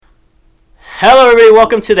Hello, everybody.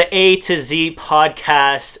 Welcome to the A to Z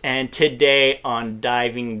podcast. And today on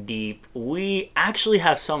Diving Deep, we actually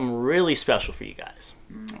have something really special for you guys.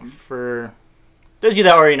 For those of you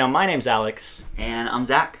that already know, my name's Alex. And I'm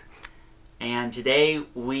Zach. And today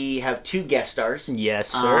we have two guest stars. Yes,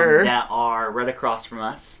 sir. That are right across from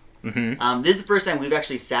us. Mm-hmm. This is the first time we've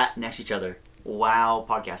actually sat next to each other while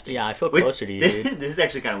podcasting. Yeah, I feel closer to you. This is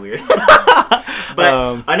actually kind of weird.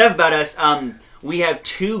 But enough about us. We have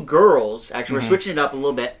two girls. Actually, we're switching it up a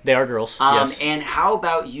little bit. They are girls. Yes. And how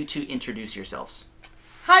about you two introduce yourselves?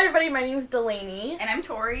 Hi everybody, my name is Delaney. And I'm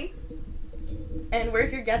Tori. And we're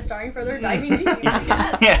here guest starring for their Diving Deep.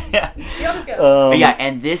 Yeah. See how this goes. But yeah,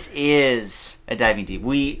 and this is a Diving Deep.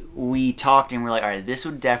 We talked and we're like, all right, this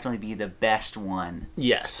would definitely be the best one.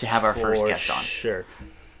 Yes. To have our first guest on. Sure.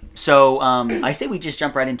 So I say we just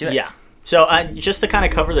jump right into it. Yeah. So just to kind of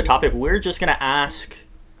cover the topic, we're just going to ask,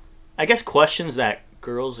 I guess, questions that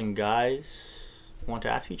girls and guys want to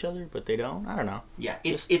ask each other, but they don't. I don't know. Yeah,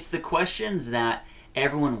 it's the questions that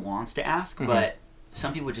everyone wants to ask, but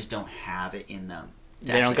some people just don't have it in them.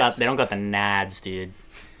 They don't got the nads, dude.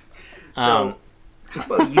 So how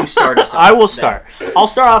about you start us off? I will start.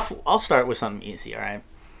 I'll start with something easy. All right.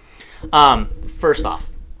 First off,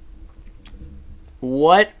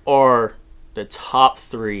 what are the top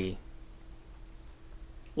 3?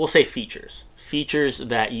 We'll say features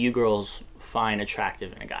that you girls find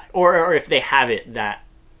attractive in a guy, or if they have it that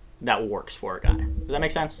works for a guy. Does that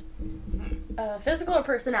make sense? Physical or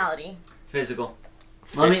personality? Physical.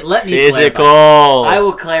 Let me physical. Clarify. I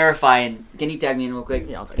will clarify. And can you tag me in real quick?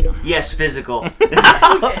 Yeah, I'll tag you. Yes, physical.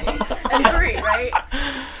 Okay. And 3, right?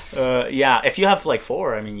 Yeah. If you have like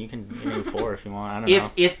 4, I mean, you can name 4 if you want. I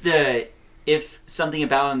don't know. If something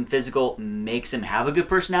about him physical makes him have a good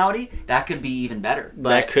personality, that could be even better. But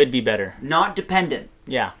that could be better. Not dependent.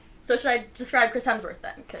 Yeah. So should I describe Chris Hemsworth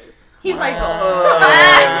then? Because he's my goal.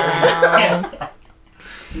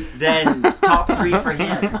 Then top 3 for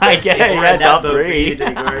him. I get it. Yeah, top 3.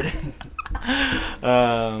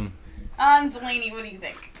 Delaney, what do you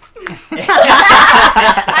think?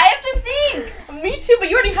 I have to think. Me too, but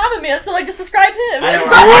you already have a man, so like just describe him. I know,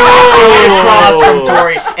 across from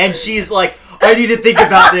Tori, and she's like, I need to think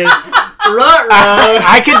about this.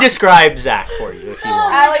 I could describe Zach for you if you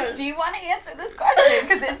want. Alex, do you want to answer this question?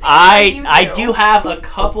 Because it's I do have a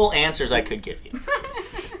couple answers I could give you.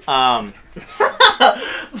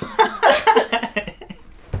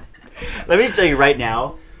 Let me tell you right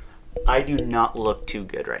now, I do not look too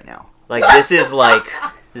good right now. Like, this is like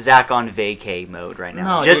Zach on vacay mode right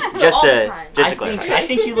now. No, just to I clarify.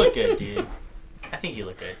 think you look good, dude. I think you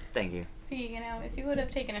look good. Thank you. See, if you would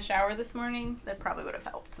have taken a shower this morning, that probably would have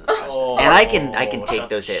helped. This And I can take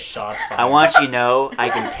those hits. I want you to know I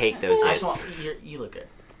can take those hits. You look good.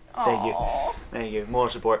 Thank you. More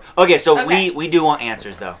support. Okay, so we do want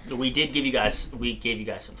answers though. We gave you guys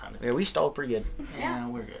some time to think. Yeah, we stalled pretty good. Yeah,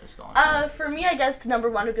 we're good. Stalling. For me, I guess number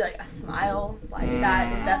 1 would be like a smile. Like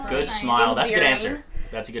that is definitely good smile. That's a good endearing. answer.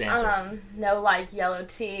 That's a good answer. No like yellow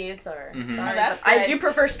teeth or sorry, that's but I do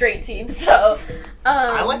prefer straight teeth. So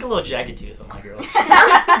I like a little jagged tooth on my girls.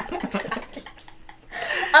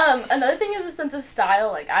 Another thing is a sense of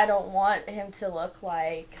style. Like I don't want him to look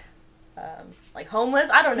like homeless.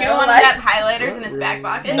 I don't know. You don't want him to have highlighters in his back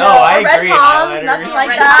pocket? No, I or red agree. Toms, nothing like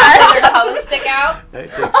Red that. Toms, their toes stick out. That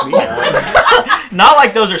takes me out. Not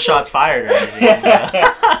like those are shots fired or anything.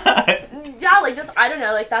 Yeah, like just I don't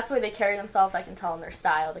know. Like that's the way they carry themselves. I can tell in their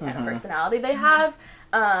style, the kind of personality they have.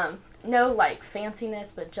 No like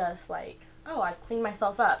fanciness, but just like. Oh, I've cleaned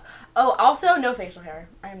myself up. Oh, also, no facial hair.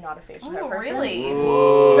 I am not a facial hair person. Really?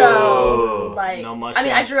 So, like, no I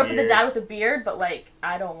mean, I grew up with a dad with a beard, but, like,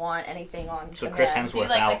 I don't want anything on So the Chris man. Hemsworth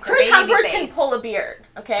like out. Chris baby Hemsworth face. can pull a beard,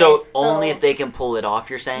 okay? So only if they can pull it off,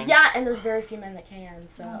 you're saying? Yeah, and there's very few men that can,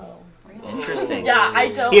 so... Interesting. Yeah, I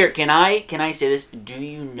don't... Here, can I say this? Do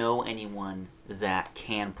you know anyone that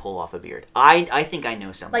can pull off a beard? I think I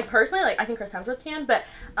know someone. Like, personally, like, I think Chris Hemsworth can, but...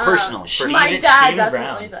 Personally. My dad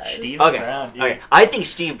definitely does. Okay. I think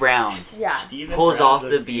Steve Brown Yeah. pulls off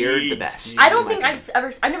the beard the best. I don't think I've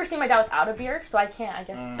never seen my dad without a beard, so I can't, I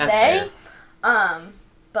guess, That's say. fair.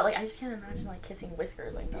 But, like, I just can't imagine, like, kissing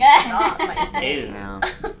whiskers. Like, that's not my thing.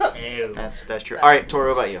 Ew. That's true. All right, Tori,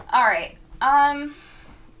 what about you? All right.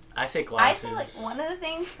 I say I glasses. say like one of the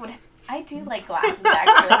things I do like glasses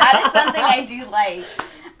actually. That is something I do like.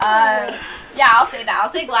 Yeah, I'll say that.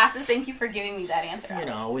 I'll say glasses. Thank you for giving me that answer. You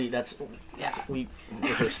know, we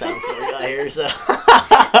rehearsed that before we got here, so.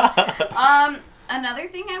 Another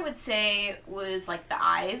thing I would say was like the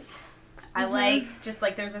eyes. I like just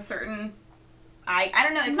like there's a certain I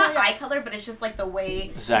don't know. It's not eye color, but it's just like the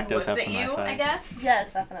way Zach he does looks have at some you. nice I eyes. guess.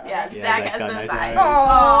 Yes, definitely. Yes, Yeah, Zach Zach's has got those nice eyes. eyes.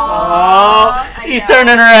 Aww. I He's know.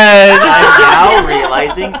 turning red. I'm now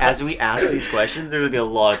realizing as we ask these questions, there's gonna be a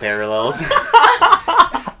lot of parallels.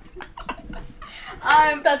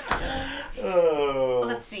 That's Oh.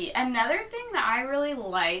 Let's see. Another thing that I really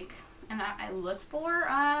like and I look for,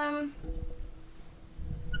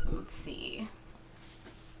 let's see.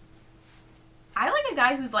 I like a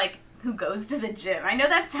guy who goes to the gym. I know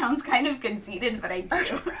that sounds kind of conceited, but I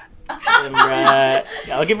do. Right.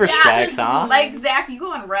 I'll give respect, huh? Like Zach, you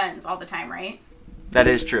go on runs all the time, right? That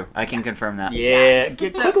is true. I can confirm that. Yeah,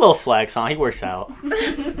 quick little flex, huh? He works out.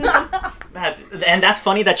 That's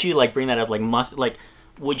funny that you like bring that up. Like,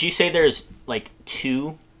 would you say there's like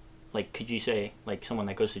two? Like, could you say like someone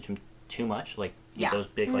that goes to the gym too much? Like those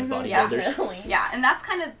big like bodybuilders. Definitely. Yeah, and that's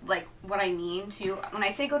kind of like what I mean too. When I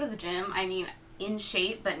say go to the gym, I mean in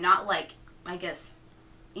shape, but not like, I guess,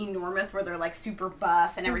 enormous where they're like super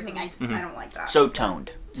buff and everything. I don't like that. So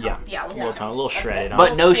toned. Yeah, yeah, a little shredded.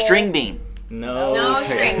 But no Swole. string beam. No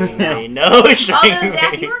string. No string. Although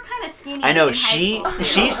Zach, you were kind of skinny. I know in high she school, too.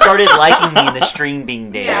 she started liking me in the string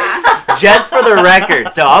beam days. Yeah. Just for the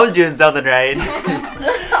record. So I was doing something right.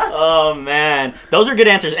 Oh man, those are good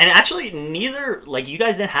answers. And actually, neither like you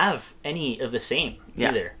guys didn't have any of the same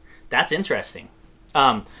either. That's interesting.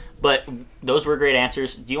 But those were great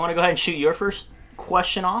answers. Do you want to go ahead and shoot your first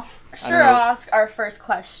question off? Sure, I'll ask our first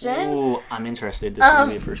question. Ooh, I'm interested. This is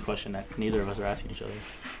gonna be the first question that neither of us are asking each other.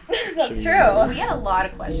 That's Should true. We had a lot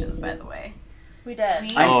of questions, by the way. We did.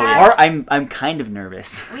 We Oh, had, I'm kind of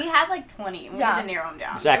nervous. we had like 20. We had to narrow them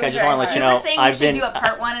down. Zach, It I was just want to very let you You know were saying we I've should been do a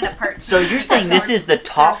part 1 and a part 2. So you're saying this is the There's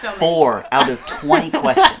top so many. 4 out of 20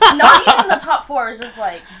 questions? Not even the top 4. It's just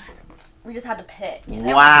like we just had to pick. You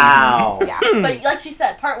know? Wow. Yeah. But like she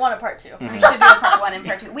said, part 1 and part 2. We should do a part 1 and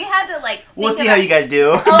part 2. We had to like. We'll think see how about- you guys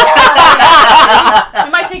do. We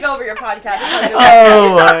might take over your podcast.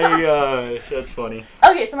 Oh my gosh, that's funny.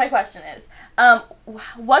 Okay, so my question is,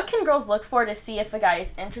 what can girls look for to see if a guy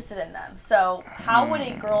is interested in them? So how would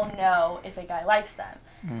a girl know if a guy likes them?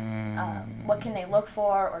 What can they look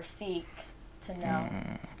for or seek to know?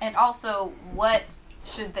 And also, what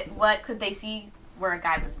could they see where a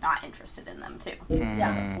guy was not interested in them too?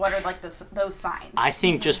 Yeah. What are like those signs? I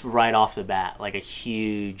think just right off the bat, like a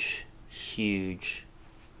huge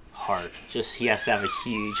heart. Just he has to have a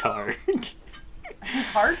huge heart.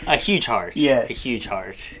 Heart? A huge heart. Yes. A huge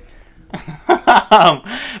heart.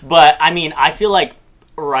 But I mean, I feel like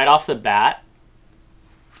right off the bat,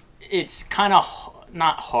 it's kind of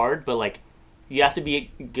not hard, but like you have to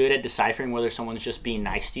be good at deciphering whether someone's just being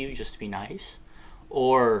nice to you just to be nice,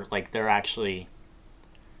 or like they're actually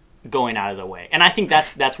going out of the way. And I think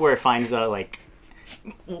that's where it finds the like.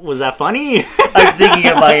 Was that funny? I'm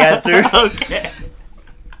thinking of my answer. Okay.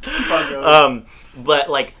 But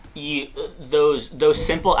like those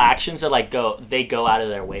simple actions that like go out of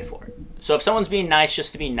their way for it. So if someone's being nice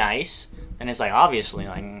just to be nice, then it's like obviously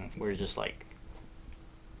like we're just like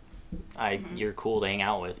you're cool to hang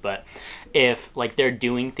out with. But if like they're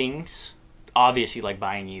doing things, obviously like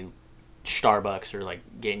buying you Starbucks or like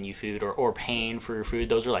getting you food or paying for your food,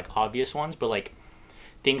 those are like obvious ones. But like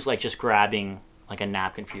things like just grabbing like a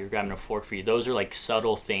napkin for you, or grabbing a fork for you, those are like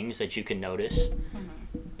subtle things that you can notice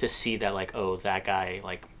to see that like, oh, that guy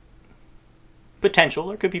like potential,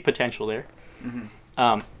 there could be potential there.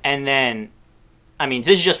 And then I mean,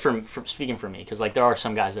 this is just from speaking for me, because like there are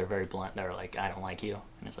some guys that are very blunt that are like, I don't like you,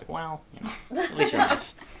 and it's like, well, you know, at least you're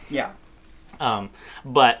nice. Yeah.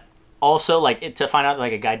 But also like to find out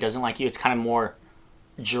like a guy doesn't like you, it's kind of more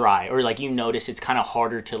dry, or like you notice it's kind of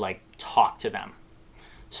harder to like talk to them.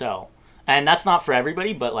 So, and that's not for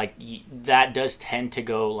everybody, but like that does tend to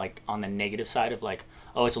go like on the negative side of like,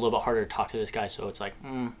 oh, it's a little bit harder to talk to this guy, so it's like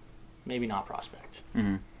maybe not prospect. Got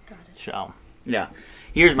it. So Yeah.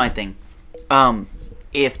 Here's my thing.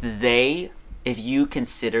 If you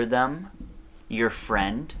consider them your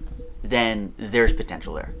friend, then there's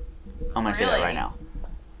potential there. I'm going to say that Really? right now.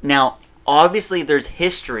 Now, obviously there's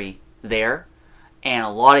history there, and a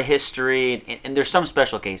lot of history, and there's some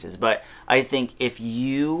special cases, but I think if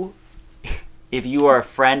you are a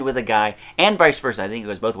friend with a guy, and vice versa, I think it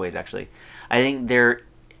goes both ways actually. I think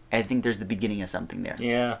there's the beginning of something there.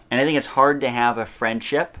 yeah, And I think it's hard to have a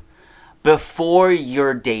friendship before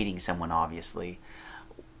you're dating someone, obviously,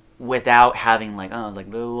 without having like, oh, like a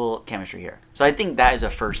little chemistry here. So I think that is a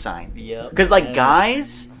first sign. yep. Because like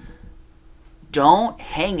guys don't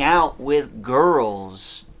hang out with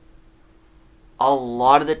girls a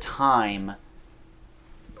lot of the time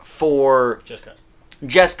for just cause.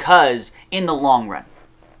 just cause in the long run.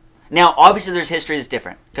 Now, obviously, there's history that's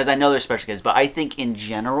different because I know there's special cases, but I think in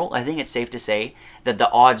general, I think it's safe to say that the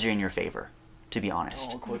odds are in your favor. To be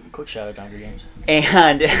honest, Oh, quick shout out to Hunger Games.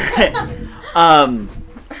 and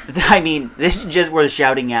I mean, this is just worth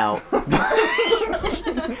shouting out.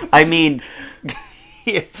 I mean,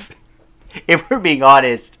 if we're being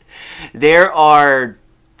honest, there are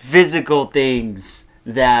physical things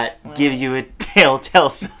that give you a telltale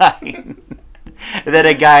sign that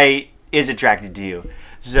a guy is attracted to you.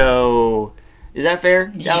 So, is that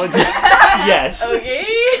fair, Alex? Yes. Okay.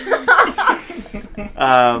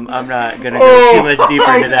 I'm not gonna go too much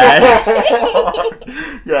deeper into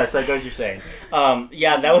that. Yes, I get what you're saying.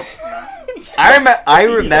 Yeah, that was. I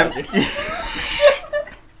remember.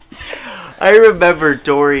 I remember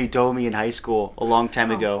Tori told me in high school a long time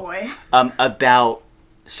ago boy. About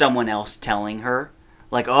someone else telling her,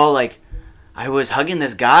 like, oh, like, I was hugging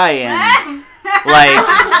this guy and, like,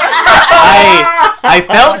 I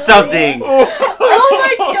felt something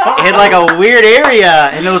Oh my god. in, like, a weird area.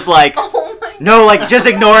 And it was like, Oh my. no, like, just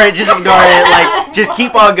ignore it. Just ignore it. Like, just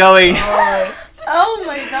keep on going. Oh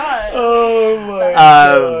my god. Oh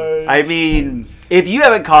my I mean, if you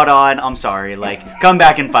haven't caught on, I'm sorry. Like, come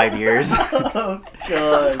back in 5 years. Oh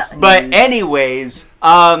god. But anyways,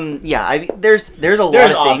 yeah, I mean, there's a lot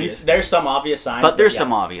There's of obvious. things, There's some obvious signs. but there's yeah.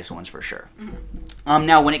 some obvious ones for sure.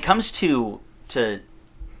 Now, when it comes to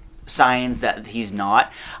signs that he's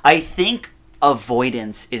not, I think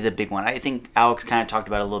avoidance is a big one. I think Alex kind of talked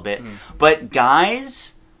about it a little bit, but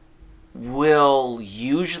guys will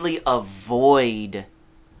usually avoid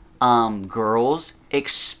girls,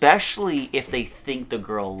 especially if they think the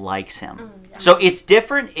girl likes him. Yeah. So it's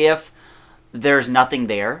different if there's nothing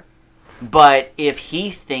there, but if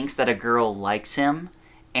he thinks that a girl likes him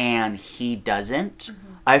and he doesn't,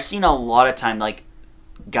 I've seen a lot of time, like,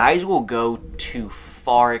 guys will go to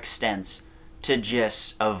far extents to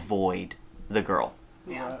just avoid the girl.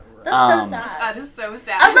 Yeah. That's so sad. That is so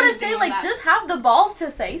sad. I was gonna Who's say, doing like, that? just have the balls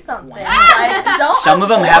to say something. Wow. Like, don't. Some of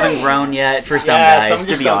them avoid. haven't grown yet for some Yeah, guys, some to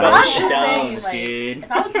just be don't I'm go honest. just saying, Stones, like, dude.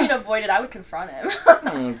 if I was being avoided, I would confront him.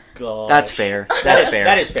 Oh god. That's fair. That That's is fair.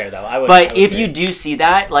 That is fair though. I would. I But would if agree. you do see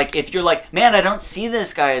that, like, if you're like, man, I don't see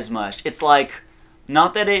this guy as much, it's like,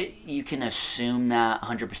 not that you can assume that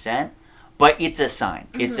 100%, but it's a sign.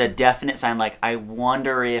 It's a definite sign, like, I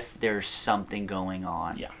wonder if there's something going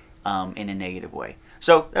on in a negative way.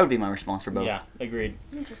 So that would be my response for both. Yeah, agreed.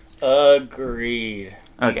 Interesting. Agreed.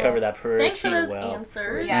 Okay. We covered that pretty Thanks for those well.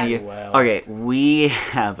 answers. Yes. Thank you. Well. Okay, we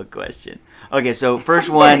have a question. Okay, so first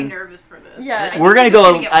I'm very one, nervous for this. Yeah. I we're think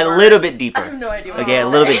going to it's go get a little worse. bit I deeper. have no idea. What Okay, to a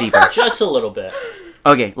little say. bit deeper. Just a little bit.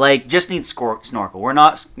 Okay, like, just need snorkel. We're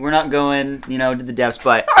not going, to the depths,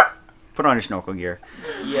 but put on your snorkel gear.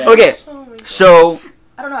 Yes. Okay, Oh my God. so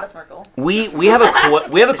I don't know how to snorkel. we have a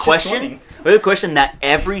we have a It's just question. swimming. We have a question that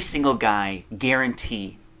every single guy,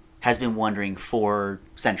 guarantee, has been wondering for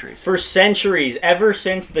centuries. For centuries, ever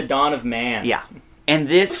since the dawn of man. Yeah, and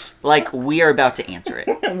this, like, we are about to answer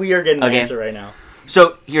it. We are getting the Okay. answer right now.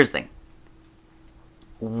 So here's the thing.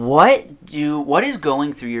 What is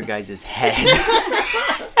going through your guys' head?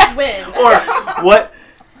 Win. Or what?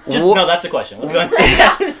 Just wh- no, that's the question. What's going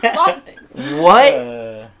Lots of things.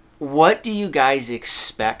 What do you guys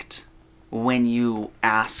expect when you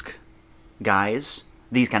ask guys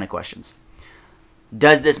these kind of questions?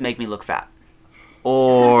 Does this make me look fat?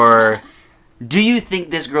 Or do you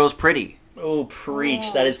think this girl's pretty? Oh,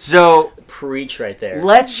 preach. That is So preach right there.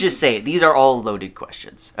 let's just say it. These are all loaded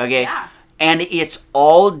questions, okay? Yeah. And it's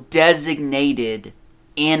all designated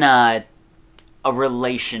in a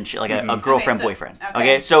relationship, like a girlfriend, Okay, so- boyfriend. okay.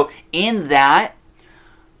 Okay, so in that,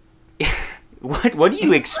 what do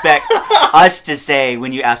you expect us to say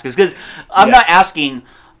when you ask us? Because I'm not asking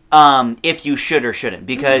if you should or shouldn't,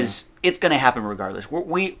 because it's going to happen regardless.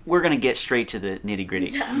 We're going to get straight to the nitty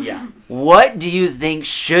gritty. Yeah. What do you think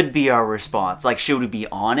should be our response? Like, should we be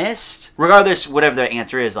honest? Regardless, whatever the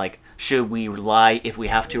answer is, like, should we lie if we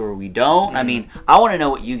have to or we don't? I mean, I want to know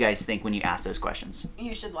what you guys think when you ask those questions.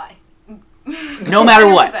 You should lie. No matter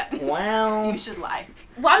what. 100%. Well, You should lie.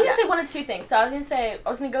 Well, I was gonna say one of two things. So I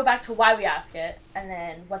was gonna go back to why we ask it, and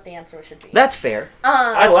then what the answer should be. That's fair.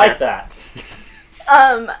 I Um, like that.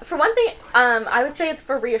 For one thing, I would say it's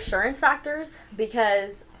for reassurance factors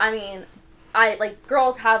because I mean,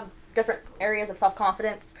 girls have different areas of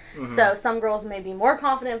self-confidence. So some girls may be more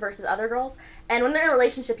confident versus other girls. And when they're in a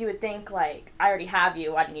relationship, you would think, like, I already have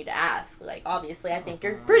you. Why do you need to ask? Like, obviously, I think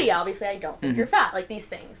you're pretty. Obviously, I don't think you're fat. Like, these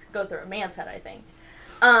things go through a man's head, I think.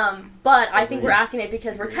 But I think we're asking it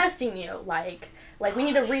because we're testing you. Like, Like, we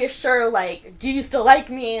need to reassure, like, do you still like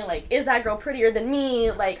me? Like, is that girl prettier than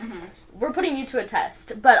me? Like, we're putting you to a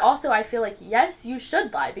test. But also, I feel like, yes, you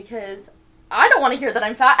should lie, because I don't want to hear that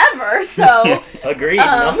I'm fat ever, so... Agreed.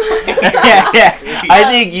 Um, I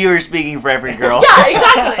think you are speaking for every girl. Yeah,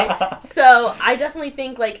 exactly. So I definitely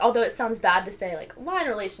think, like, although it sounds bad to say, like, lie in a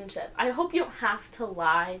relationship, I hope you don't have to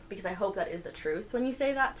lie, because I hope that is the truth when you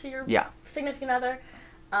say that to your significant other.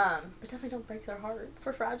 But definitely don't break their hearts.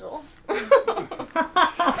 We're fragile.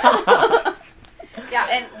 Yeah,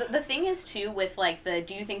 and the thing is, too, with, like,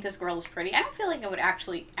 do you think this girl is pretty? I don't feel like I would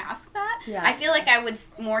actually ask that. Yeah. I feel like I would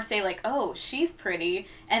more say, like, oh, she's pretty,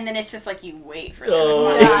 and then it's just, like, you wait for the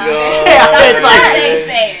Oh, response. God. It's like, They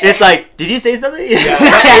say it. it's like, did you say something? Yeah,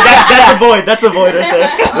 that's a void. That's a void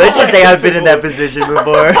right there. Let's just say I've been in that position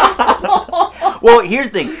before. Well, here's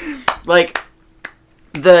the thing. Like,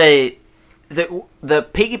 the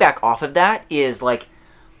piggyback off of that is, like,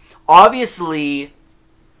 obviously,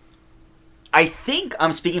 I think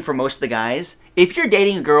I'm speaking for most of the guys. If you're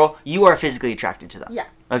dating a girl, you are physically attracted to them. Yeah.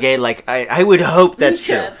 Okay, like, I would hope that's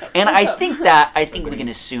true. Yeah, And let's I hope. think we can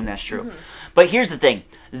assume that's true. But here's the thing.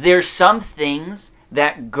 There's some things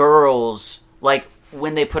that girls, like,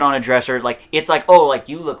 when they put on a dress, or, like, it's like, oh, like,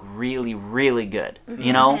 you look really, really good,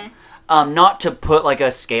 you know? Not to put, like,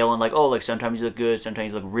 a scale and, like, oh, like, sometimes you look good,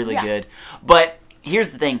 sometimes you look really good. But here's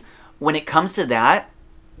the thing. When it comes to that,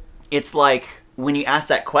 it's like, when you ask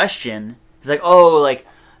that question, it's like, oh, like,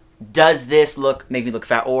 does this make me look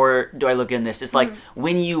fat, or do I look in this? It's like,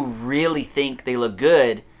 when you really think they look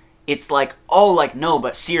good, it's like, oh, like, no,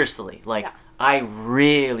 but seriously, like, I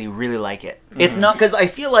really, really like it. It's not, because I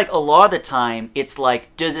feel like a lot of the time, it's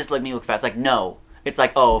like, does this make me look fat? It's like, no. It's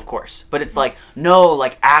like, oh, of course. But it's like, no,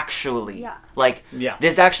 like, actually. Yeah. Like, Yeah.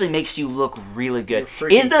 this actually makes you look really good. You're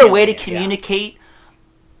freaking Is there a way to killing it, communicate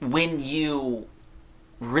when you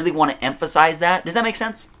really want to emphasize that? Does that make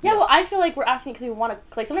sense? Yeah, well, I feel like we're asking because we want to,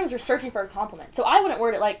 like, sometimes we're searching for a compliment. So I wouldn't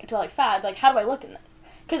word it like, do I like fat? Like, how do I look in this?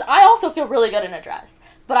 Because I also feel really good in a dress.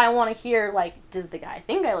 But I want to hear, like, does the guy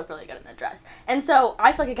think I look really good in the dress? And so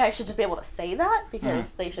I feel like a guy should just be able to say that,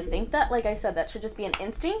 because they should think that. Like I said, that should just be an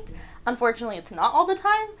instinct. Unfortunately, it's not all the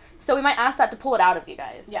time. So we might ask that to pull it out of you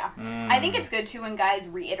guys. Yeah. I think it's good, too, when guys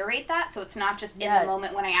reiterate that, so it's not just in the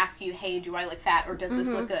moment when I ask you, hey, do I look fat, or does this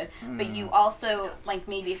look good? But you also, like,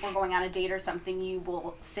 maybe if we're going on a date or something, you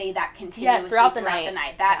will say that continuously throughout the night.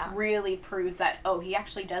 That really proves that, oh, he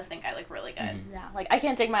actually does think I look really good. Yeah, like, I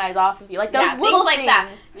can't take my eyes off of you. Like, those Yeah, little things like that.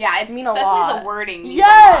 things Yeah, it's mean a especially lot. the wording means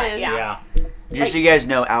Yes! a lot. Yeah. Just so you guys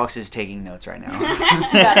know, Alex is taking notes right now.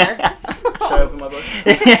 Better. Should I open my book?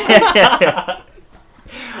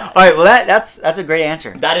 All right, well, that's a great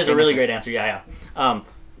answer. That is a really great answer. Yeah.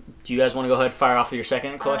 Do you guys want to go ahead and fire off with your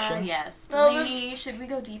second question? Yes. Oh, Should we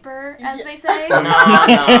go deeper, as they say? No.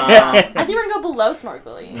 I think we're gonna go below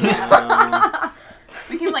snorkeling.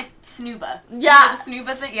 We can, like, snooba. Yeah. The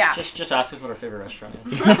snooba thing? Yeah. Just ask us what our favorite restaurant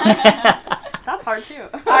is. That's hard, too.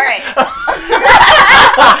 All right.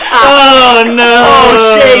 Oh, no.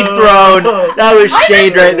 Oh, shade thrown. That was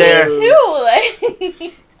shade right there. Me too.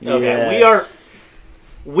 Like, Okay, Yeah.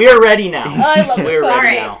 we're ready now. I love this We're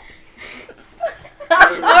ready question. now.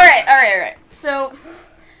 All right. So,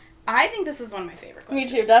 I think this is one of my favorite Me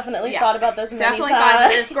questions. too. Definitely Yeah. thought about this many Definitely times. thought about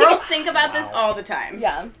this. Girls think about this all the time.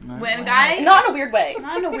 Yeah. When a guy... Not in a weird way.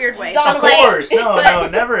 Not in a weird way. Not but, Of like- course. No,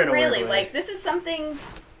 but never in a weird Really, way. like, this is something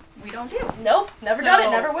we don't do. Nope. Never So- done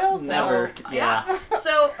it. Never will. So. Never. Yeah.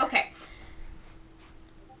 So, okay.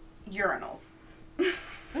 Urinals.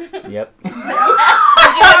 Yep. Did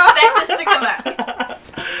you expect this to come up?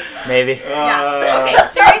 Maybe. Yeah. Okay,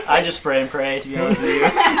 seriously. I just spray and pray, to be honest with you.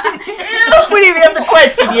 We didn't even have the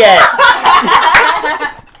question yet.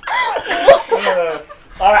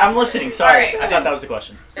 All right, I'm listening. Sorry. All right. I thought that was the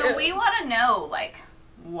question. So we want to know, like,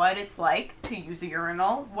 what it's like to use a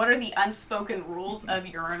urinal. What are the unspoken rules of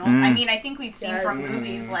urinals? I mean, I think we've seen from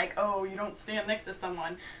movies, like, oh, you don't stand next to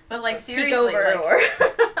someone. But, like, Peek seriously, over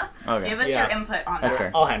like, Okay. give us Yeah. your input on That's that.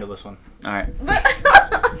 fair. I'll handle this one. All right.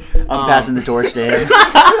 or. I'm passing the torch to him.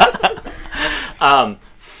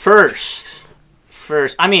 First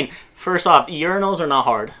off, urinals are not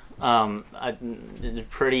hard. It's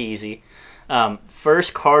pretty easy.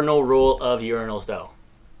 First cardinal rule of urinals, though.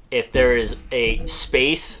 If there is a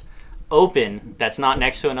space open that's not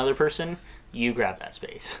next to another person, you grab that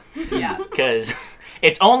space. Yeah. Because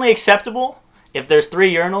it's only acceptable if there's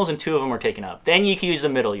 3 urinals and 2 of them are taken up. Then you can use the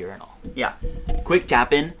middle urinal. Yeah. Quick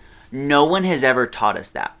tap in. No one has ever taught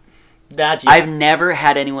us that. That's I've never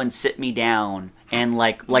had anyone sit me down and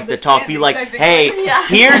like the They're talk be standing like, technically. hey, Yeah.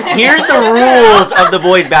 here's the rules of the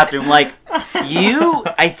boys' bathroom. Like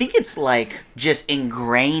I think it's like just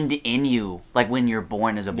ingrained in you, like when you're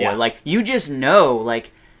born as a boy. Yeah. Like you just know,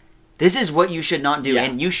 like this is what you should not do, Yeah.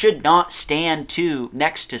 and you should not stand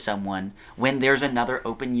next to someone when there's another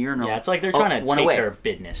open urinal. Yeah, it's like they're trying to one take away. care of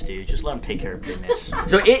business, dude. Just let them take care of business.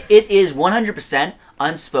 So it is 100%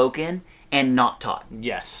 unspoken and not taught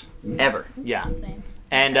Yes. ever. Yeah. Interesting.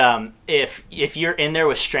 And if you're in there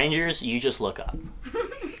with strangers, you just look up.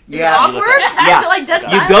 Yeah. Awkward? Yeah. Is it like dead You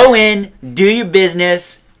silent? go in, do your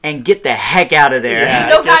business, and get the heck out of there. Yeah,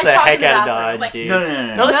 No get guys the talking heck in the out of bathroom. Dodge, Like- dude. No.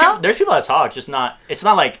 There's, No? people, there's people that talk, just not. It's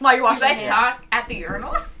not like. While you're Do washing you guys your hands. talk at the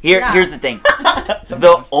urinal? Yeah. Here's the thing.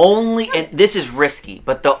 The only, and this is risky,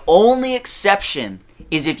 but the only exception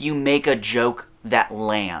is if you make a joke that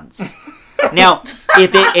lands. Now,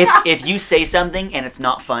 if you say something and it's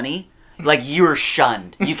not funny, like you're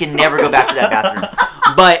shunned. You can never go back to that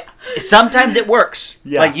bathroom. But sometimes it works.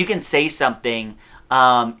 Yeah. Like you can say something,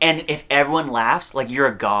 and if everyone laughs, like you're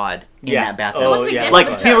a god in Yeah. that bathroom. Oh, what's the yeah. example Like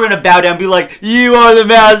of a people are joke? gonna bow down and be like, "You are the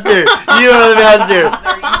master. You are the master."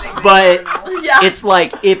 They're using the But- urinal. Yeah. It's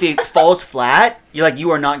like if it falls flat, you're like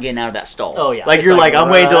you are not getting out of that stall. Oh yeah. Like It's you're like I'm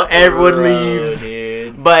waiting till everyone ruh-roh, leaves.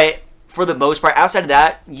 dude. But for the most part, outside of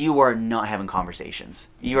that, you are not having conversations.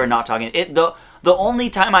 You are not talking. The only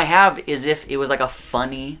time I have is if it was like a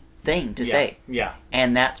funny thing to Yeah. say, Yeah.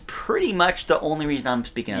 and that's pretty much the only reason I'm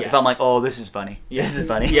speaking of. If Yes. I'm like, oh, this is funny. Yeah. This is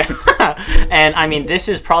funny. Yeah. And I mean, this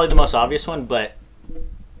is probably the most obvious one, but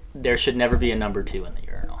there should never be a number 2 in the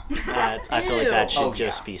urinal. I feel like that Ew. should Oh,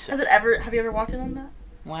 just yeah. be said. Have you ever walked in on that?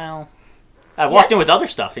 Well, I've walked in with other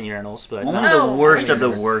stuff in urinals, but Only not- the Oh, worst I of the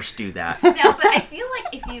mean- worst do that. No, but I feel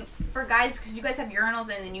like if you, for guys, because you guys have urinals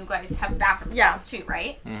and then you guys have bathroom Yeah. stalls too,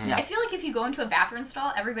 right? Yeah. I feel like if you go into a bathroom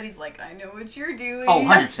stall, everybody's like, I know what you're doing. Oh,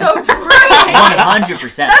 100%. So true.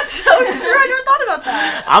 100%. That's so true. I never thought about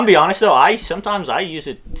that. I'm be honest though, sometimes I use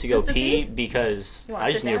it to go Just to pee pee? because You wanna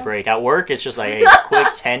I just sit need a down? break. At work, it's just like a quick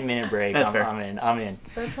 10-minute break. That's fair. I'm in.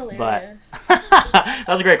 That's But hilarious. that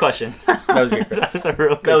was a great question. That was a great That was a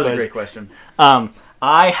real good That was a question. great question.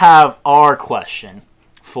 I have our question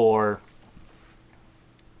for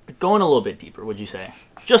going a little bit deeper, would you say?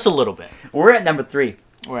 Just a little bit. We're at number 3.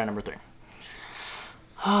 We're at number 3.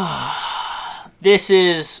 This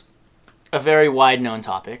is a very wide-known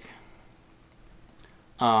topic.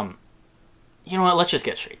 You know what? Let's just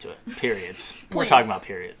get straight to it. Periods. We're Please. talking about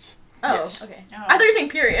periods. Oh, Yes. okay. Oh. I thought you were saying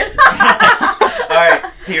period. All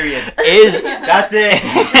right. Period. Is That's it.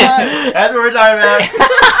 That's what we're talking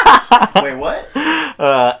about. Wait,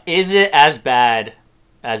 what? is it as bad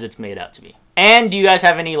as it's made out to be? And do you guys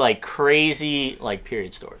have any like crazy like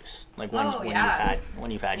period stories? Like when, Oh, when yeah.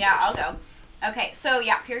 you've had Yeah, I'll yours? go. Okay, so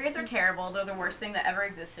yeah, periods are terrible. They're the worst thing that ever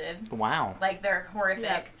existed. Wow. Like, they're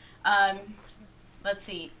horrific. Let's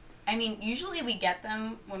see. I mean, usually we get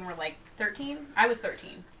them when we're like 13. I was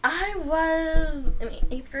 13. I was in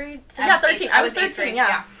 8th grade. So I yeah, was 13. eighth- I was eighth 13, grade,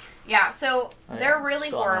 yeah. Yeah, so Oh, yeah. they're really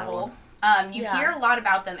Still on that horrible. You Yeah. hear a lot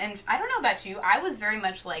about them, and I don't know about you. I was very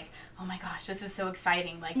much like, oh my gosh, this is so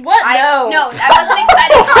exciting. Like, What? No. No, I wasn't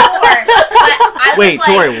excited before, but I Wait, was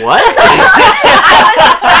like, Tori, what? I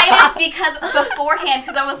was excited because beforehand,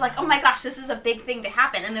 because I was like, oh my gosh, this is a big thing to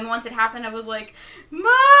happen. And then once it happened, I was like, Mom,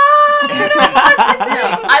 I don't want this No,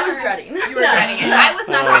 anymore. I was dreading. You were dreading it. I was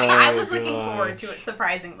not Oh, dreading it. I was looking God. forward to it,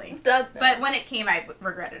 surprisingly. That, But when it came, I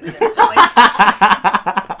regretted it instantly.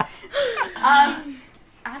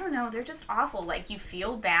 I don't know. They're just awful. Like, you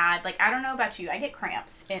feel bad. Like, I don't know about you. I get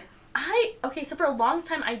cramps. okay, so for a long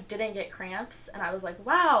time I didn't get cramps, and I was like,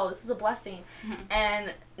 wow, this is a blessing.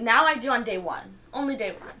 And now I do on day 1, only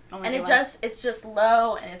day 1, Only and day it's just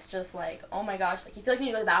low, and it's just like, oh my gosh, like you feel like you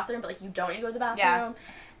need to go to the bathroom, but like you don't need to go to the bathroom. Yeah.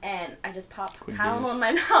 And I just pop Queen Tylenol bees. in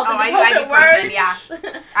my mouth. Oh, and I just do hope it ibuprofen,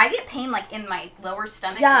 works. I get pain, like, in my lower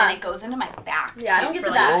stomach, Yeah. and then it goes into my back, Yeah, I too, don't get for,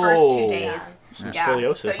 the like, the back. first 2 Oh. days. Some Yeah.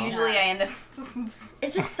 scoliosis, So huh? usually I end up...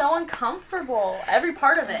 It's just so uncomfortable. Every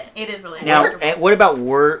part of it. It is really Now, uncomfortable. what about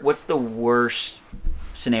what's the worst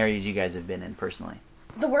scenarios you guys have been in personally?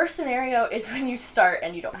 The worst scenario is when you start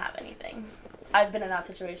and you don't have anything. I've been in that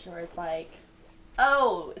situation where it's like,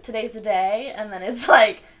 oh, today's the day, and then it's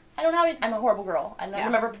like, I don't have any, I'm a horrible girl. I'm Yeah.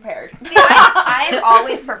 never prepared. See, I'm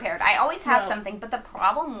always prepared. I always have No. something, but the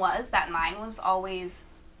problem was that mine was always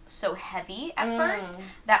so heavy at first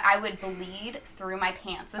that I would bleed through my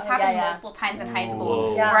pants. This happened multiple times in high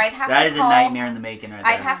school where I'd have that to is call, a nightmare in the making right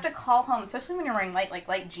there. I'd have to call home, especially when you're wearing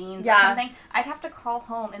light jeans or something. I'd have to call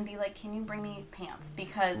home and be like, can you bring me pants?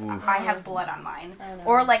 Because I have blood on mine.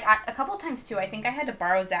 Or like a couple times too, I think I had to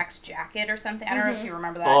borrow Zach's jacket or something. I don't know if you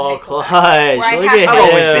remember that in high school. Clutch. Look at him.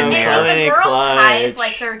 always been there. And if a girl ties Clutch.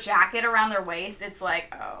 like their jacket around their waist, it's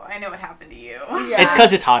like, oh, I know what happened to you. Yeah. It's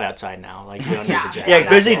because it's hot outside now. Like, you don't need the jacket. Yeah,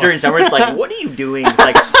 especially during summer, it's like, what are you doing? It's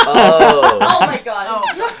like, oh. Oh my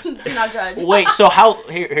gosh. Do not judge. Wait, so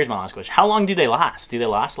here's my last question. How long do they last? Do they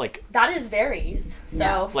last like That is varies.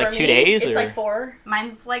 So for Like me, 2 days, it's or? like 4.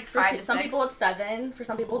 Mine's like For 5 to 6. some people it's 7. For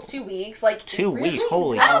some people it's 2 weeks. Like 2 really? weeks?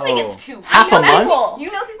 Holy. I don't think it's 2 weeks. Half a I know month? people.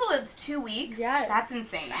 You know people it's 2 weeks? Yes. That's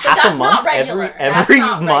insane. But Half a that's month? not regular. Every That's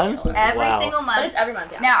not month? regular. Every Wow. single month. But it's every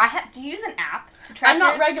month, yeah. Now, do you use an app to track I'm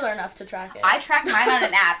not yours? regular enough to track it. I track mine on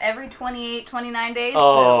an app every 28, 29 days.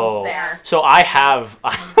 Oh. Boom, there. So I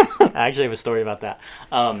actually have a story about that.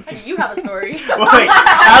 Do you have a story? Wait,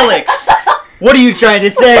 Alex, what are you trying to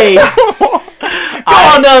say? Go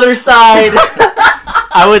on the other side.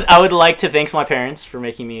 I would like to thank my parents for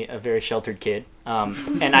making me a very sheltered kid.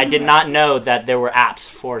 And I did not know that there were apps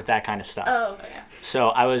for that kind of stuff. Oh, okay. So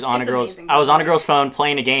I was on It's a amazing. girl's phone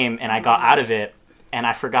playing a game, and I got out of it, and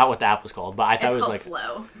I forgot what the app was called. But I thought It's it was called like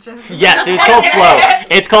Flow. Just yes, it was called Flow.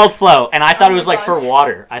 It's called Flow, and I thought Oh it was my like for gosh.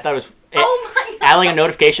 water. I thought it was. Oh my I had like a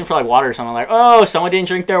notification for like water or something. Like, oh, someone didn't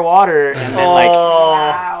drink their water, and then like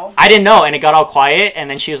Wow. I didn't know, and it got all quiet, and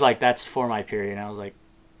then she was like, "That's for my period," and I was like,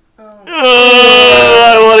 Oh.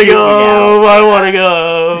 I want to go. I want to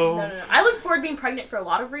go. No. I look forward to being pregnant for a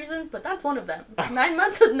lot of reasons, but that's one of them. 9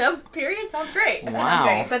 months with no period sounds great. Wow. Sounds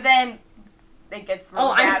great. But then it gets really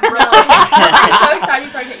Oh, I'm bad. Really. I'm so excited to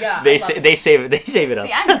be pregnant. Yeah. They I love it. they save it up.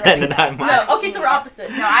 See, I'm really And then I'm- bad. No, okay, so we're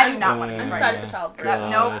opposite. No, I do not want to be I'm pregnant. excited for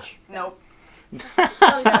childbirth. Gosh. Nope.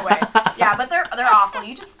 Oh, No way. Yeah, but they're awful.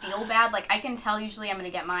 You just feel bad. Like I can tell usually I'm gonna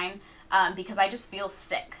get mine because I just feel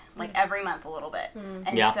sick like every month a little bit.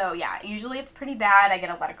 And Yeah. so yeah, usually it's pretty bad. I get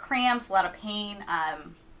a lot of cramps, a lot of pain.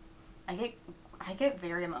 I get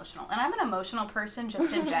very emotional, and I'm an emotional person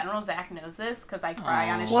just in general. Zach knows this because I cry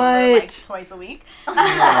on his shoulder like What? twice a week. What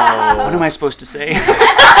am I supposed to say?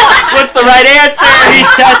 What's the right answer? He's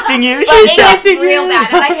testing you. But She's it gets testing real you.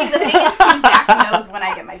 bad, and I think the thing is too, Zach knows when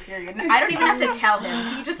I get my period. And I don't even have to tell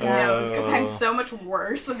him; he just knows because I'm so much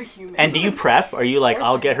worse of a human. And do you prep? Are you like,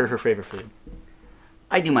 I'll get her favorite food?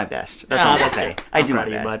 I do my best. That's Oh, all I that's say. good. I do I'm my proud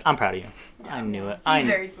of you, best. bud. I'm proud of you. I knew it. He's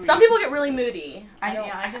very sweet. Some people get really moody. I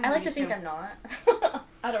I like to think too. I'm not.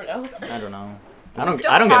 I don't know. I don't know. Just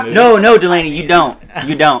I don't don't get talk moody. No, no, Delaney, you don't.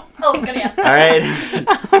 You don't. Oh, good answer. All right.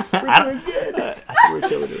 We're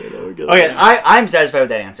killing it. We're killing Okay, it. I'm satisfied with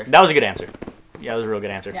that answer. That was a good answer. Yeah, that was a real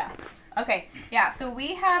good answer. Yeah. Okay. Yeah. So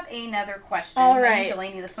we have another question. All Maybe, right.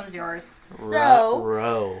 Delaney, this one's yours. So,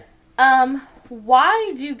 Row.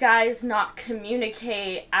 why do guys not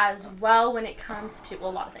communicate as well when it comes to, well,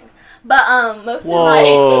 a lot of things, but mostly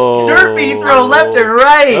Whoa. Dirt being thrown left and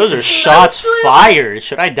right. Those are shots Mostly- fired.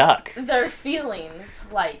 Should I duck? their feelings.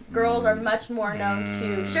 Like, girls are much more known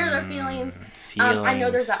to share their feelings. I know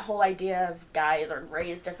there's that whole idea of guys are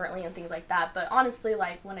raised differently and things like that, but honestly,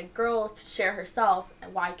 like, when a girl share herself,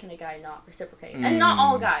 why can a guy not reciprocate? And not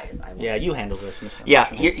all guys. I Yeah, you handle this, Miss. Yeah,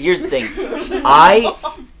 here's the thing.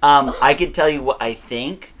 I could tell you what I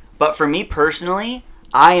think, but for me personally,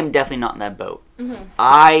 I am definitely not in that boat.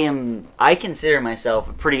 I consider myself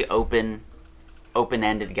a pretty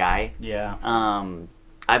open-ended guy. Yeah.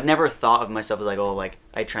 I've never thought of myself as like, oh, like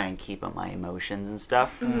I try and keep up my emotions and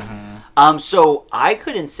stuff. Mm-hmm. So I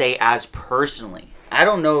couldn't say as personally. I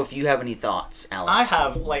don't know if you have any thoughts, Alex. I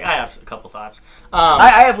have a couple thoughts.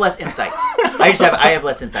 I have less insight. I have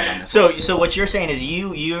less insight on this. So what you're saying is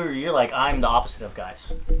you're like, I'm the opposite of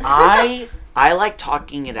guys. I like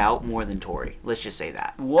talking it out more than Tori. Let's just say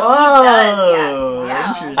that. Whoa. does,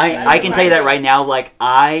 yes. Yeah. I can tell you that right now. Like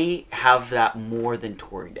I have that more than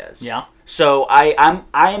Tori does. Yeah. So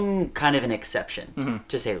I'm kind of an exception,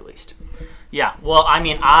 to say the least. Yeah. Well, I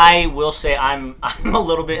mean, I will say I'm a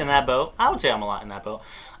little bit in that boat. I would say I'm a lot in that boat.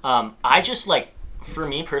 I just like, for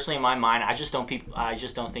me personally, in my mind, I just don't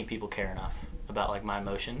think people care enough about like my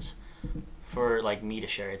emotions for like me to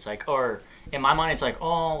share. It's like, or in my mind, it's like,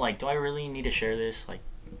 oh, like, do I really need to share this? Like,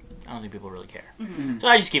 I don't think people really care. So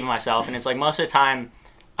I just keep it myself, and it's like most of the time,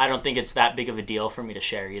 I don't think it's that big of a deal for me to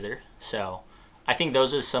share either. So I think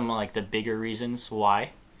those are some like the bigger reasons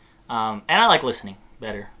why. And I like listening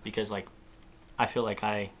better because like I feel like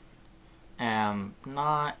I am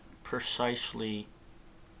not precisely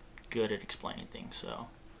good at explaining things. So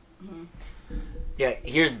Yeah.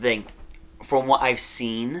 Here's the thing. from what I've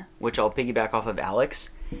seen, which I'll piggyback off of Alex,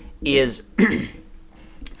 is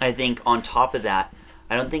I think on top of that,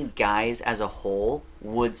 I don't think guys as a whole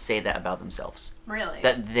would say that about themselves. Really?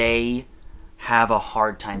 That they have a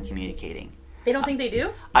hard time communicating. They don't think they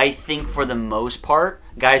do? I think for the most part,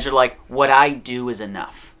 guys are like, what I do is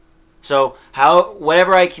enough. So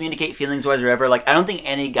whatever I communicate feelings wise or whatever, like I don't think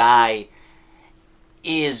any guy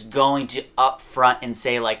is going to up front and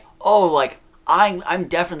say like, oh, like I'm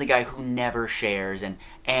definitely the guy who never shares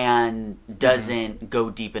and doesn't go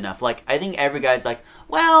deep enough. Like I think every guy's like,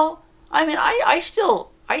 well, I mean, I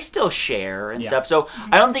still share and stuff. So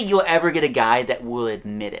I don't think you'll ever get a guy that will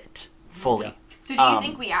admit it fully. Yeah. So do you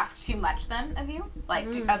think we ask too much then of you, like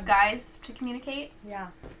of guys to communicate? Yeah.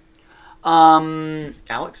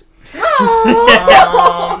 Alex? No,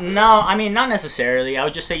 I mean, not necessarily. I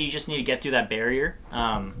would just say you just need to get through that barrier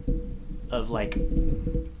of like,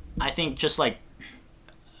 I think just like,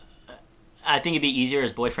 I think it'd be easier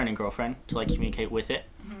as boyfriend and girlfriend to like communicate with it.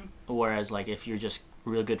 Whereas like if you're just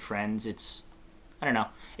real good friends, it's, I don't know.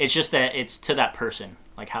 It's just that it's to that person,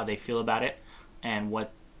 like how they feel about it and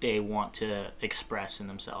what they want to express in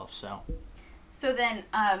themselves. So then,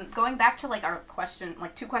 going back to like our question,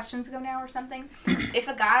 like 2 questions ago now or something, if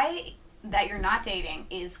a guy that you're not dating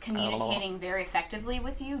is communicating very effectively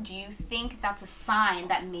with you, do you think that's a sign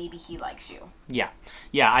that maybe he likes you? Yeah,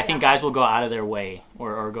 I think guys will go out of their way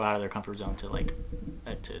or go out of their comfort zone to like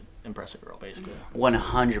to impress a girl, basically.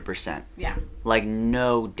 100%. Yeah. Like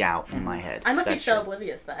no doubt in my head. I must be That's so true.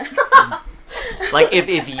 oblivious then. Like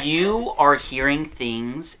if you are hearing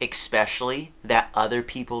things, especially that other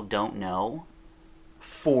people don't know,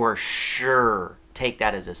 for sure take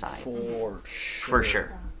that as a sign. For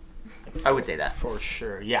sure. I would say that. For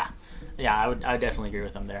sure. Yeah, I would definitely agree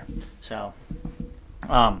with them there. So,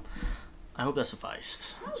 I hope that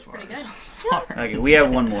sufficed. That was pretty good. Okay, we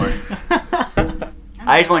have one more.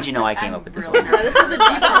 I just want you to know I came up with this one. This is the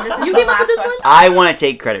deep one. This is You the came up last with this question. I want to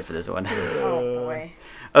take credit for this one. Oh boy.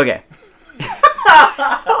 Okay.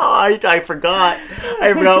 I forgot.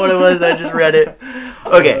 I forgot what it was. I just read it.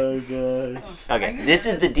 Okay. Oh, God. Okay. This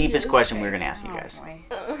is the deepest question we're gonna ask you guys.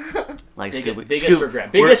 Like, Biggest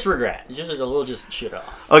regret. Biggest regret. We'll just shoot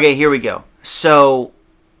off. Okay, here we go. So,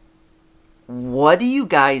 what do you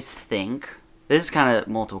guys think? This is kind of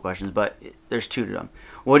multiple questions, but there's 2 to them.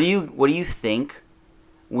 What do you think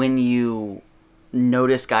when you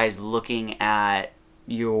notice guys looking at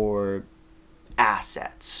your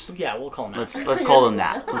assets? Yeah, we'll call them assets. Let's call them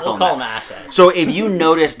that. We'll call them assets. So if you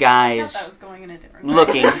notice I guys thought that was going in a different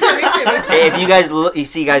looking, if you guys you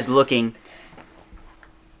see guys looking,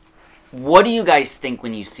 what do you guys think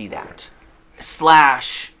when you see that? /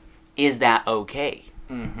 is that okay?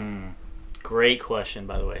 Great question,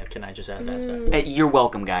 by the way. Can I just add that to that? You're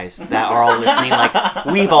welcome, guys that are all listening. Like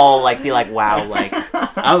we've all like be like, wow, like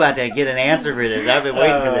I'm about to get an answer for this. I've been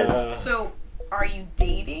waiting for this. So, are you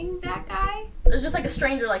dating that guy? It's just like a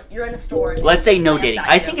stranger, like you're in a store. And Let's say no glance dating. at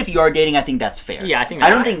I you. think if you are dating, I think that's fair. Yeah, I think I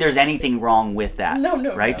don't that's think there's anything wrong with that. No,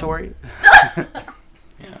 Right, no. Tori?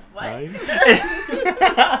 What?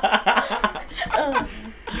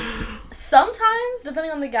 Sometimes,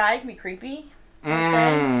 depending on the guy, it can be creepy. I'd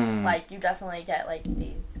say. Mm. Like you definitely get like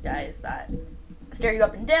these guys that stare you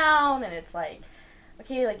up and down, and it's like,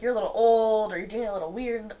 okay, like you're a little old, or you're doing it a little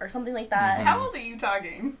weird, or something like that. How old are you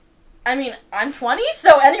talking? I mean, I'm 20,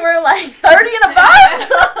 so anywhere like 30 and above.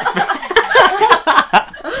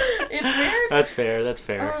 It's weird. That's fair. That's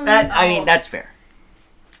fair. I mean, that's fair.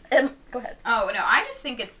 Go ahead. Oh no, I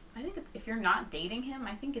think if you're not dating him,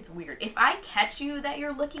 I think it's weird. If I catch you that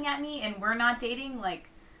you're looking at me and we're not dating, like,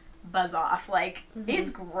 buzz off. Like, it's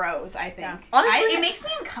gross, I think. Yeah. Honestly, it makes me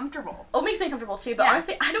uncomfortable. It makes me uncomfortable too, but Yeah.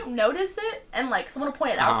 honestly, I don't notice it, and like someone will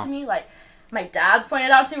point it out to me, like my dad's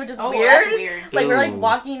pointed out to me, which is Oh, weird. that's weird. Like we're like Ooh.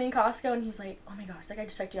 walking in Costco, and he's like, "Oh my gosh, that guy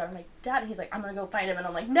just checked you out." I'm like, "Dad," and he's like, "I'm gonna go find him," and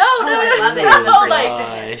I'm like, "No, no, I love it. no, The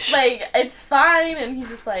like, like it's fine." And he's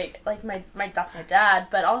just like my that's my dad,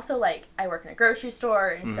 but also like I work in a grocery store,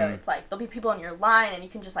 and so it's like there'll be people on your line, and you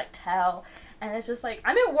can just like tell, and it's just like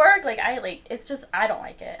I'm at work, like it's just I don't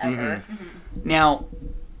like it ever. Now,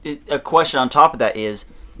 a question on top of that is,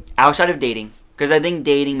 outside of dating, because I think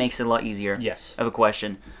dating makes it a lot easier. Yes. Of a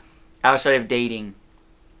question. Outside of dating,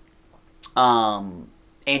 and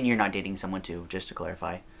you're not dating someone too, just to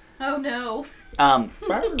clarify. Oh no.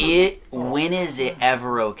 When is it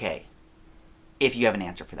ever okay? If you have an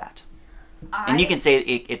answer for that. And you can say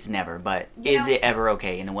it's never, but is it ever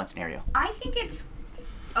okay, and in what scenario? I think it's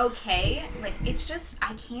okay. Like, it's just,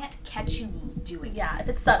 I can't catch you doing Yeah, it. if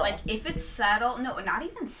it's subtle. Like, if it's subtle, no, not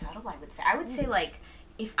even subtle, I would say. I would say, like,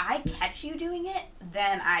 if I catch you doing it,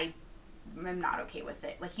 then I am not okay with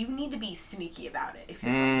it. Like, you need to be sneaky about it if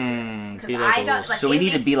you're going to do it. be Because like I a don't. little- Like, So we it need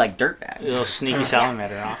to makes- be like A dirtbags. little sneaky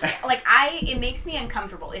salamander, huh? Like, it makes me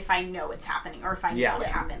uncomfortable if I know it's happening or if I know it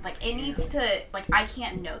happened. Like, it needs to, like, I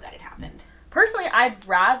can't know that it happened. Personally, I'd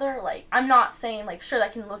rather, like, I'm not saying, like, sure,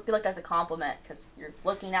 that can be looked as a compliment because you're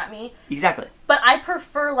looking at me, Exactly. but I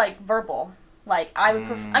prefer, like, verbal. Like, I would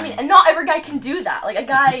prefer, I mean, and not every guy can do that. Like, a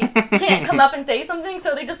guy can't come up and say something,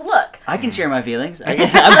 so they just look. I can share my feelings. I'm good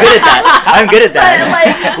at that. I'm good at But,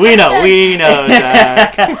 that. like, We know,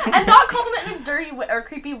 Zach. and not compliment in a dirty way or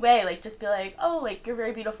creepy way. Like, just be like, oh, like, you're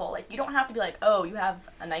very beautiful. Like, you don't have to be like, oh, you have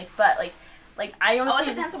a nice butt. Like I Oh,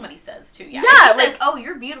 honestly. it depends on what he says, too. Yeah. Yeah, If he like- says, oh,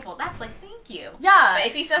 you're beautiful, that's like, thank you. Yeah. But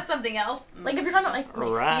if he says something else, Like, if you're talking about, like, my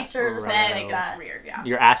Right, features or right. then something it like gets that. weird, yeah.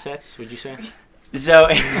 Your assets, would you say? So,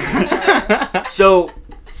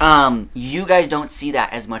 you guys don't see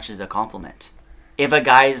that as much as a compliment. If a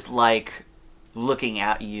guy's like looking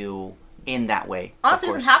at you in that way, Honestly,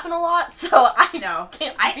 it of doesn't course. happen a lot, so I No.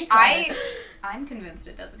 can't speak on it. I'm convinced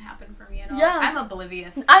it doesn't happen for me at all. Yeah. I'm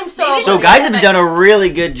oblivious. I'm so- Maybe it's So just guys because have done a really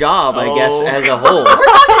good job, I guess, Oh. as a whole. We're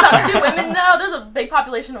talking about 2 women, though. There's a big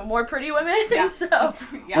population of more pretty women, Yeah. so.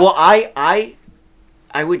 Yeah. Well, I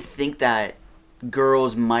would think that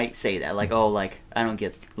girls might say that, like, oh, like, I don't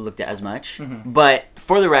get looked at as much. Mhm. But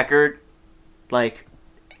for the record, like,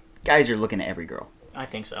 guys are looking at every girl. I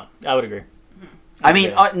think so. I would agree. I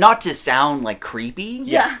mean, Yeah. not to sound like creepy,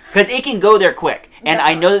 Yeah. because it can go there quick, and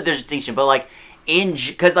I Yeah. know that there's a distinction, but like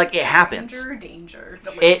because like it happens, Danger.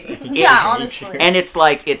 it Yeah, honestly. and it's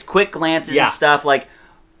like it's quick glances Yeah. and stuff like,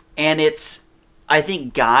 and it's I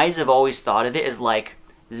think guys have always thought of it as like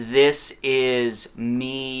this is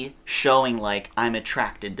me showing like I'm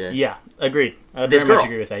attracted to, Yeah, agreed. I This very girl. much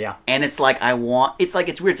agree with that, yeah. and it's like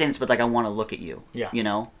it's weird saying this, but like I want to look at you, Yeah. you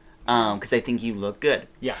know. Because I think you look good.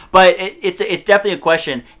 Yeah. But it's definitely a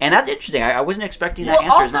question, and that's interesting. I wasn't expecting that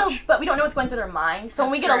answer as much. But we don't know what's going through their mind. So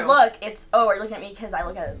when we That's get a true. look, it's, oh, are you looking at me because I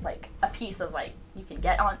look at it as, like, a piece of, like, you can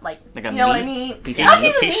get on, like Like a you know what I meat? mean? Piece of Not a meat?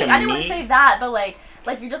 piece of Piece meat. of I didn't want to meat? say that, but, like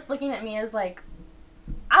you're just looking at me as, like,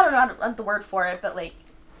 I don't know how to, the word for it, but, like,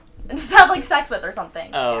 just have, like, sex with or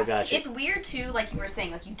something. Oh, gotcha. It's weird too, like you were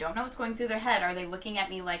saying, like you don't know what's going through their head. Are they looking at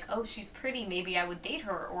me like, oh, she's pretty, maybe I would date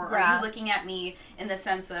her? Or are Yeah. you looking at me in the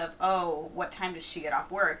sense of, oh, what time does she get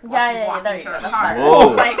off work while Yeah, she's yeah, yeah, walking there to you her go. car? Whoa.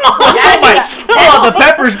 Like, Oh, the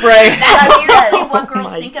pepper spray! that's seriously Yes. what girls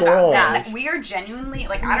Oh my think about God. that. We are genuinely,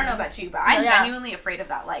 like, I don't know about you, but I'm Yeah. genuinely afraid of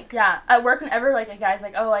that. Like, Yeah, at work, whenever, like, a guy's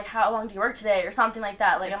like, oh, like, how long do you work today? Or something like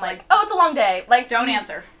that. Like, It's I'm like, like, oh, it's a long day. Like, don't you-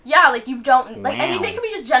 answer. Yeah, like, you don't, like, Wow. and they could be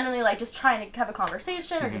just genuinely, like, just trying to have a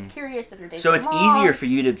conversation or just curious if you're dating So it's long. easier for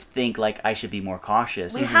you to think like I should be more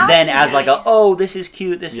cautious We have than to as like be. a oh this is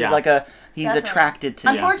cute, this Yeah. is like a he's Definitely. attracted to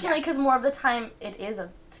me. Unfortunately, because more of the time, it is a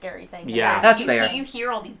scary thing. to Yeah. have. That's you, fair. You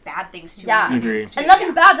hear all these bad things too. Yeah. many Agreed. times, too. And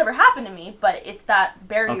nothing bad's ever happened to me, but it's that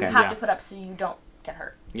barrier you Okay. have Yeah. to put up so you don't get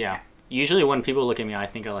hurt. Yeah. Usually when people look at me, I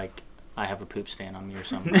think I have a poop stain on me or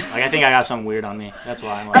something. Like, I think I got something weird on me. That's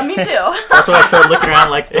why I'm like... Me too. That's why I started looking around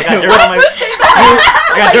like, I got dirt on my,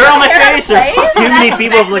 I I got dirt on my hair out of face. Or, place? Too many That goes people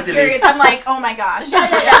back have to looked the at me. periods. I'm like, oh my gosh. Yeah.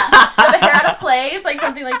 The hair out of place, like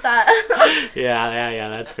something like that. yeah,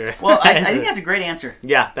 that's fair. Well, I think that's a great answer.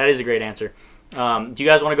 Yeah, that is a great answer. Do you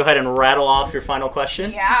guys want to go ahead and rattle off your final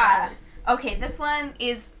question? Yeah. Yes. Okay, this one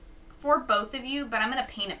is for both of you, but I'm gonna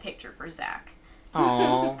paint a picture for Zach. Oh,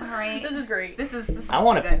 All right. This is great. This is I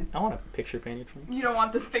want too good. a picture painted for me. You don't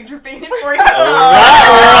want this picture painted for you.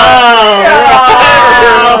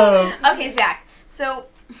 Okay, Zach. So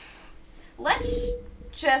let's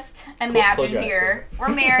just Close imagine your eyes, here we're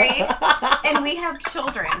married and we have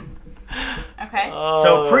children. Okay.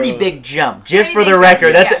 So pretty big jump, just Pretty for big the jump,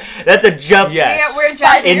 record. yes. That's a jump Yes. We're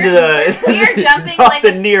jumping into the we are jumping not like the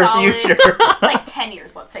a near solid, future. like 10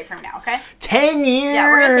 years, let's say, from now. Okay. 10 years.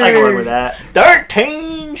 Yeah, we're gonna say I can work 10 with that.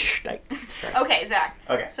 13. Okay, Zach.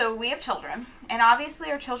 Okay. So we have children, and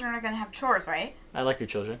obviously our children are gonna have chores, right? I like your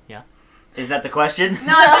children. Yeah. Is that the question?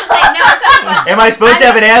 No, I'm just saying. No, it's not a question. Am I supposed to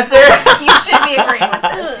have an answer? You should be agreeing with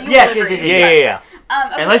this. You Yes, will yes, agree. yes, yes. Yeah.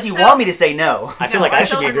 Okay, Unless you so- want me to say no. I feel No, like our I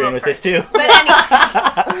should be children agreeing go with this first. too. But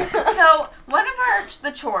anyways, so one of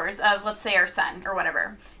the chores of, let's say, our son or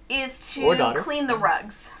whatever is Or to daughter. clean the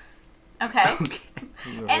rugs. Okay.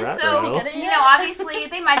 And Right, so, bro. you know, obviously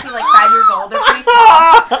they might be like 5 years old. They're pretty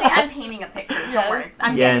small. See, I'm painting a picture. Don't Yes. worry.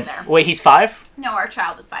 I'm Yes. getting there. Wait, he's 5? No, our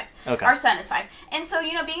child is 5. Okay. Our son is 5. And so,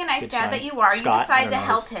 you know, being a nice Good dad son. that you are, Scott, you I decide don't to know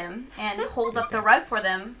help his- him and hold up the rug for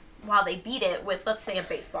them while they beat it with, let's say, a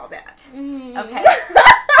baseball bat. Mm. Okay.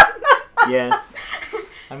 Yes.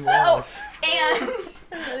 I'm So, lost. and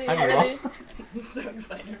I'm ready. I'm so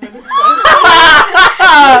excited for this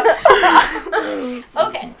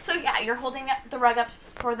Okay, so yeah, you're holding the rug up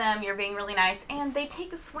for them, you're being really nice, and they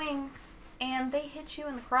take a swing and they hit you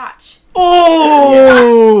in the crotch.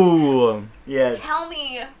 Oh! Yes.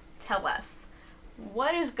 Tell us,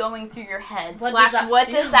 what is going through your head? What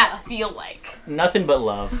Does that feel like? Nothing but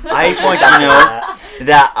love. I just want you to know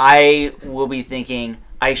that I will be thinking,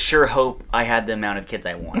 I sure hope I had the amount of kids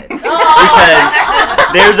I wanted.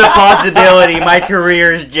 Because there's a possibility my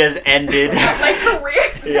career's just ended. My career.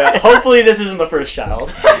 Yeah. Hopefully this isn't the first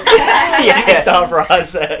child. Yes. Thought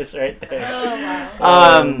process right there. Oh,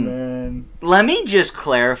 wow. Man. Let me just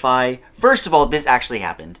clarify. First of all, this actually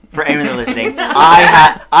happened. For anyone listening,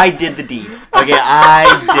 I did the deed. Okay,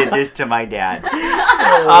 I did this to my dad.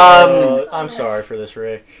 I'm sorry for this,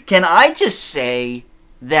 Rick. Can I just say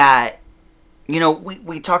that,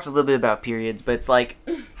 we talked a little bit about periods, but it's like,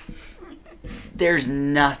 there's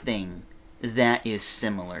nothing that is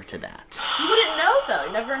similar to that. You wouldn't know, though.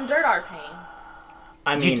 You never endured our pain.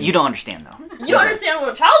 I mean, You don't understand, though. You don't understand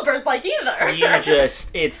what childbirth's like either.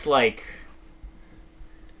 it's like,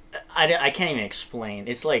 I can't even explain.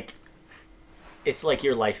 It's like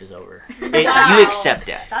your life is over. Wow. You accept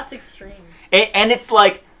death. That's extreme. And it's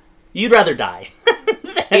like, You'd rather die.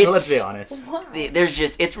 Let's be honest. Wow.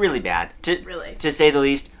 it's really bad, Really? to say the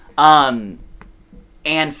least. And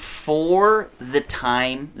for the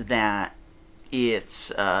time that it's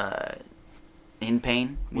in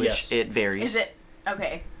pain, which Yes. it varies. Is it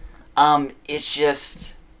okay? It's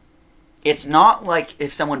just, it's not like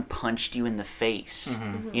if someone punched you in the face.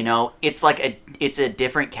 Mm-hmm. It's like it's a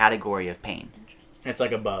different category of pain. It's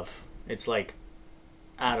like above. It's like,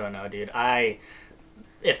 I don't know, dude.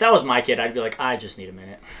 If that was my kid, I'd be like, I just need a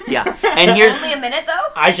minute. Yeah, and here's Only a minute though.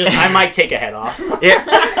 I might take a head off.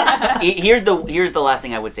 here's the last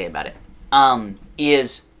thing I would say about it.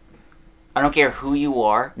 Is I don't care who you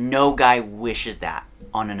are, no guy wishes that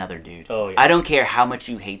on another dude. Oh, yeah. I don't care how much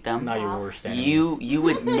you hate them. Not your worst enemy. You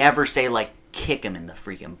would never say like kick him in the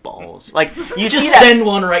freaking balls. Like you just see that send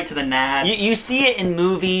one right to the nads. you see it in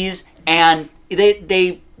movies and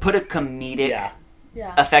they put a comedic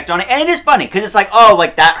Yeah. effect on it, and it is funny because it's like, oh,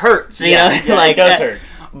 like that hurts, you know, like it does hurt.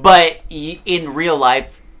 But in real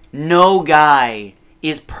life, no guy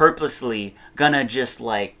is purposely gonna just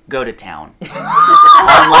like go to town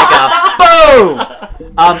on like a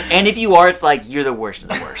boom. And if you are, it's like you're the worst of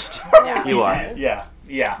the worst. You are.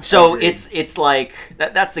 Yeah. So Agreed. it's like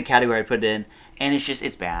that's the category I put it in, and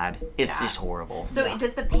it's bad. It's just horrible. So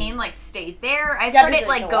does the pain like stay there? I've Yeah, heard does it it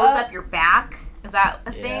like go goes up? up your back. Is that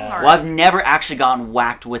a thing? Yeah. Or? Well, I've never actually gotten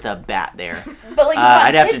whacked with a bat there. But like, you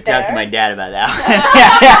I'd have to get talk to there. my dad about that.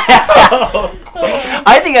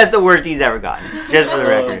 I think that's the worst he's ever gotten, just for the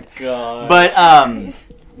record. Oh, God.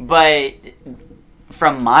 But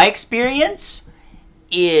from my experience,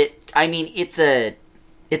 it's an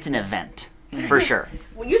event for sure.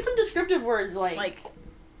 Well, use some descriptive words like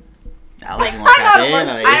Alex, you want to tap in?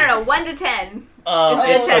 I don't know, 1 to 10.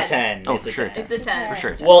 It's it a a 10. Oh, It's for a sure, 10. It's a 10. For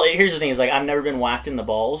sure. Well, here's the thing: is like I've never been whacked in the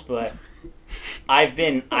balls, but I've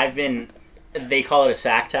been. They call it a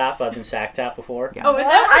sack tap. I've been sack tapped before. Yeah. Oh, is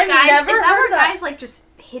that where I've guys? never Is that heard where that. guys like just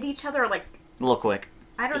hit each other? Like A little quick.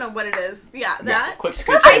 I don't know what it is. Yeah, that. Quick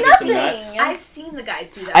scooch That's into some nuts. nothing. I've seen the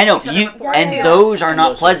guys do that. I know to each other you, before, and too. those are not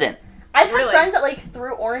Those are- pleasant. I've had Really? friends that like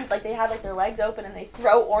threw orange, like they had like their legs open and they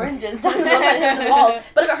throw oranges down the walls.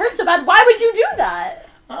 But if it hurts so bad, why would you do that?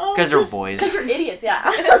 Because they're boys. Because you're idiots, yeah.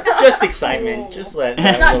 Just excitement. Just let.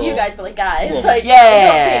 Not little- you guys, but like guys. Well, Like,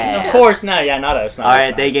 yeah. it's Of course, no, yeah, not us. Not All us, right,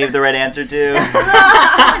 not they us. gave the right answer too.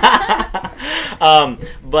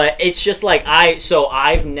 But it's just like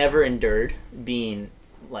I've never endured being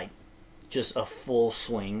like just a full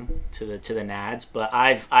swing to the nads, but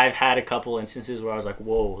I've had a couple instances where I was like,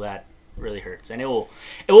 whoa, that really hurts, and it will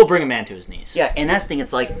bring a man to his knees. Yeah, and that's the thing.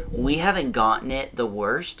 It's like we haven't gotten it the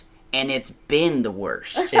worst, and it's been the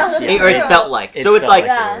worst. It's, Or it felt like. So it's felt like,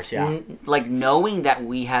 the worst, yeah. like knowing that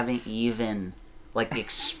we haven't even like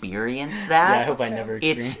experienced Yeah, I that. hope I never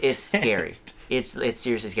experienced It's scary. It's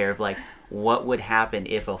seriously scary. Of like, what would happen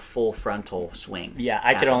if a full frontal swing? Yeah,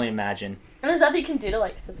 I could only happened? imagine. And there's nothing you can do to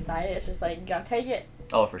like subside it. It's just like you gotta take it.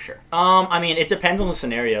 Oh, for sure. I mean, it depends on the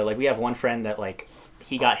scenario. Like we have one friend that like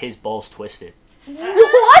he got his balls twisted,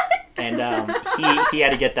 What? and he had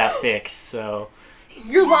to get that fixed. So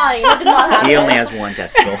You're lying. That did not happen. He only has one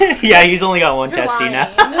testicle. yeah, he's only got one You're testy lying. now.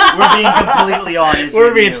 We're being completely honest. We're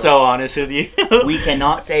with being you. so honest with you. We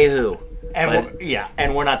cannot say who.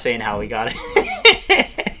 And we're not saying how we got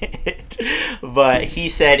it. But he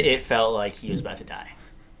said it felt like he was about to die.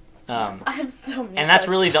 I'm so mean. And that's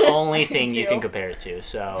to really shit. the only thing you can compare it to.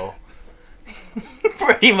 So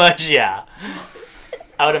pretty much, yeah.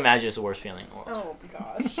 I would imagine it's the worst feeling in the world. Oh my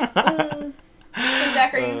gosh. So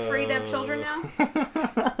Zach, are you free to have children now?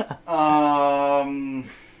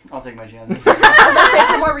 I'll take my chances. I was gonna say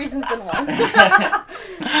for more reasons than one.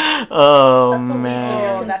 Oh That's the least of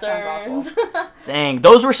man. your That sounds concerns. Dang,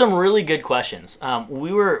 those were some really good questions.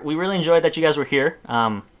 We really enjoyed that you guys were here.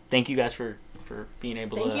 Thank you guys for being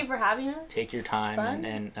able Thank to you for having us. take your It's time fun.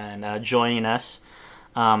 and joining us.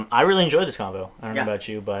 I really enjoyed this convo. I don't know about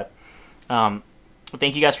you, but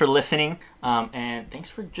thank you guys for listening, and thanks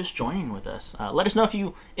for just joining with us. Let us know if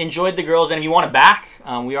you enjoyed the girls, and if you want it back,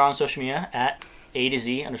 we are on social media at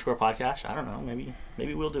A_Z_podcast. I don't know,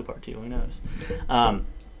 maybe we'll do part 2. Who knows?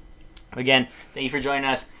 Again, thank you for joining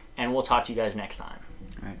us, and we'll talk to you guys next time.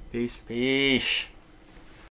 All right, peace. Peace.